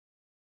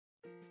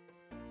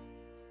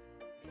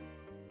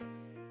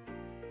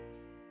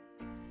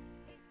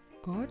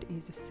God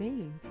is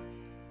saying,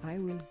 I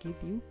will give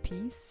you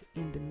peace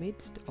in the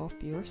midst of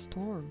your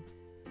storm.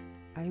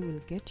 I will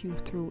get you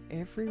through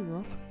every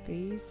rough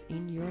phase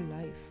in your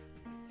life.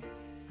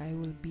 I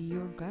will be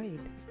your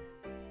guide.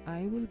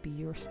 I will be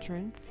your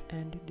strength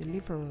and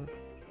deliverer.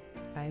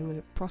 I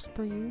will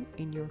prosper you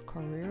in your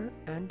career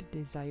and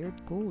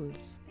desired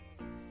goals.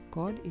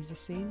 God is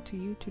saying to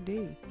you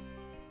today,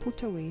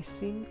 put away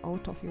sin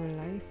out of your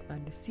life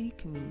and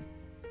seek me.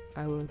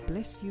 I will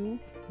bless you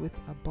with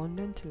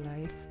abundant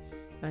life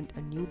and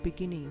a new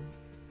beginning.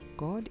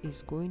 God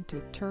is going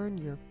to turn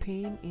your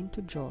pain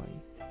into joy,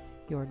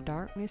 your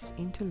darkness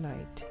into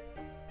light.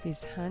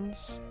 His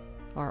hands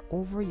are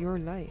over your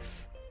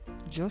life.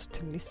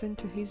 Just listen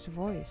to His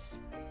voice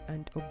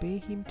and obey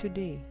Him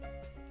today.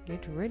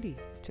 Get ready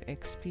to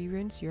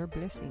experience your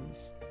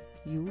blessings.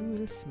 You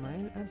will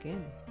smile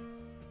again.